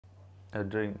A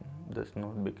dream does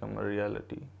not become a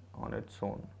reality on its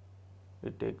own.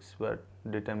 It takes sweat,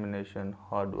 determination,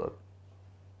 hard work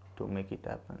to make it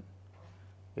happen.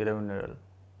 Iravin Nizhal,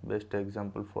 best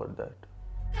example for that.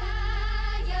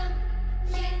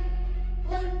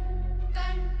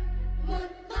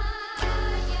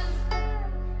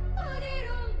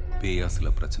 பேயா சில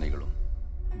பிரச்சனைகளும்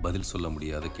பதில் சொல்ல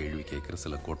முடியாத கேள்வி கேட்குற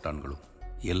சில கோட்டான்களும்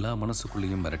எல்லா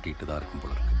மனசுக்குள்ளேயும் மிரட்டிட்டு தான் இருக்கும்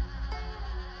போல இருக்கு.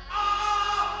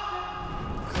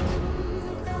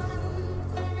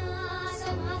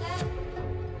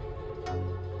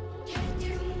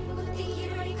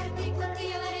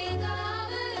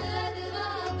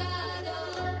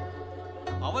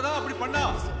 அவதான் அப்படி பண்ணா.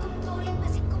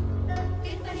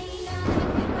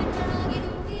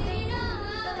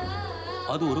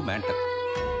 அது ஒரு matter.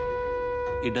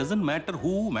 It doesn't matter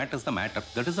who matters the matter.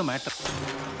 That is the matter.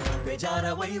 बेचारा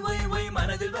वही वही वही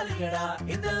मनदिल वलिगड़ा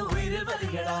இந்த உயிரில்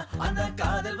வலிகடா அந்த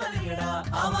காதல் வலிகடா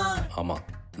ஆமா ஆமா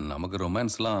நமக்கு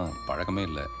ரொமான்ஸ்லாம் பழக்கமே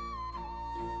இல்லை.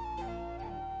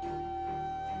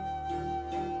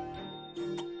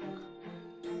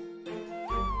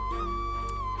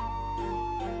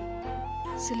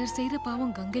 சிலர் செய்யற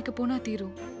பாவம் கங்கைக்கு போனா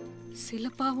தீரும், சில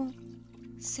பாவம்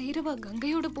செய்யறவா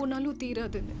గంగయోட పోనాలు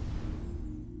తీరాదని.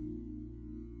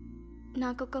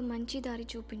 నాకొక మంచి దారి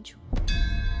చూపించు.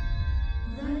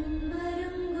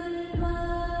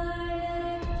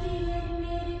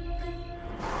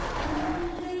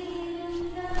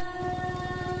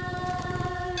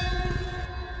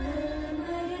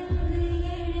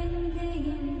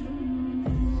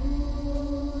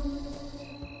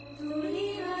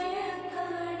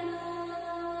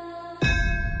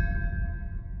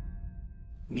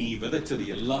 நீ விதைச்சது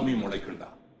எல்லாமே முளைக்குண்டா,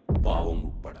 பாவம்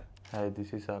உட்பட. Hi, this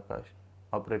is Akash,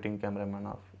 operating cameraman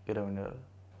of Iravin Nizhal.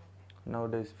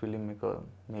 Nowadays, filmmaker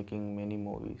making many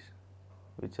movies,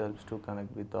 which helps to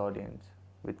connect with the audience,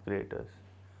 with creators,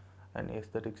 and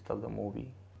aesthetics of the movie.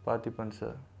 Parthiban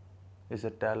sir is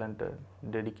a talented,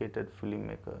 dedicated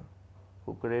filmmaker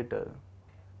who created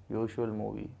usual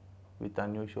movie with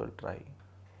unusual try.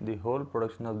 The whole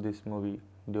production of this movie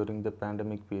during the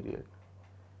pandemic period,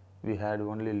 we had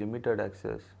only limited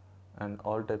access and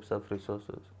all types of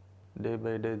resources. Day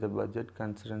by day the budget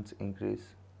constraints increase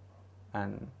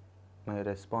and my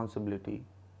responsibility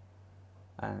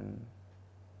and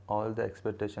all the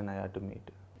expectation I had to meet.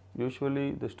 Usually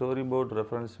the storyboard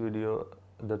reference video,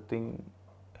 the thing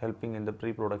helping in the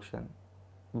pre-production,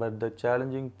 but the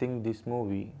challenging thing this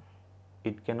movie,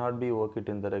 it cannot be worked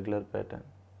in the regular pattern.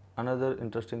 Another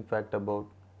interesting fact about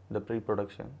the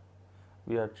pre-production,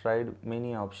 we have tried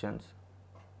many options,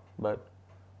 but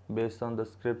based on the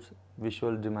script's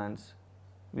visual demands,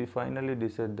 we finally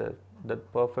decided that the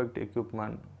perfect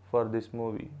equipment for this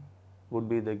movie would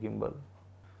be the gimbal.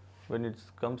 When it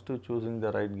comes to choosing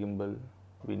the right gimbal,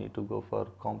 we need to go for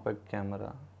compact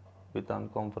camera with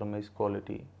uncompromised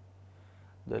quality.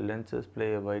 The lenses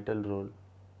play a vital role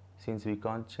since we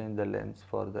can't change the lens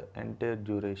for the entire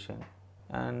duration,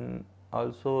 and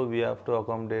also we have to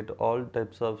accommodate all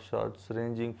types of shots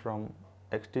ranging from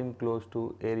extreme close to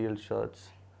aerial shots.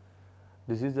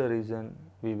 This is the reason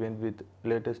we went with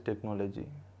latest technology.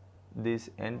 This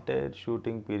entire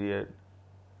shooting period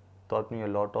taught me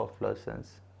a lot of lessons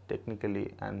technically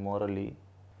and morally.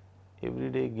 Every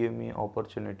day gave me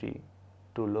opportunity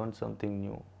to learn something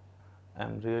new. I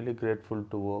am really grateful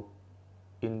to work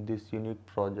in this unique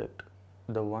project.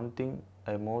 The one thing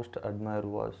I most admire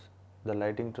was the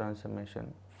lighting transformation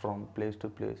from place to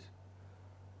place.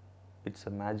 It's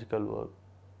a magical work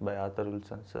by Arthur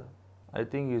Wilson sir. I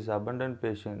think his abundant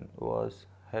patience was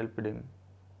helped him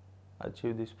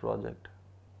achieve this project.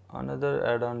 Another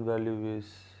add-on value is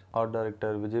art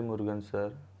director Vijai Murugan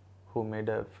sir, who made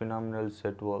a phenomenal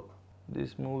set work.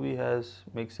 This movie has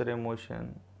mixed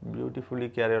emotion, beautifully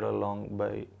carried along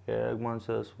by Rahman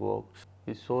sir's works.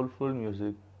 His soulful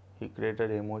music, he created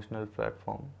emotional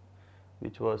platform,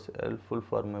 which was helpful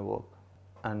for my work.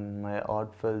 And my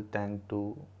heartfelt thank to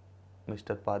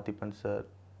Mr. Parthiban sir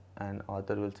and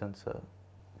Arthur Wilson sir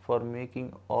for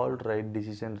making all right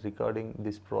decisions regarding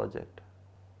this project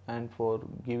and for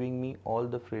giving me all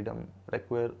the freedom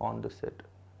required on the set.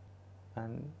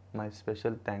 And my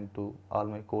special thank to all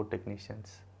my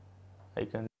co-technicians. I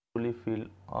can truly feel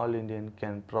all Indian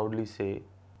can proudly say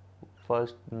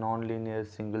first non-linear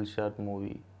single shot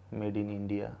movie made in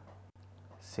India.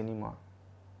 Cinema,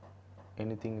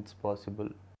 anything is possible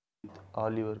with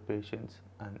all your patience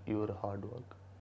and your hard work.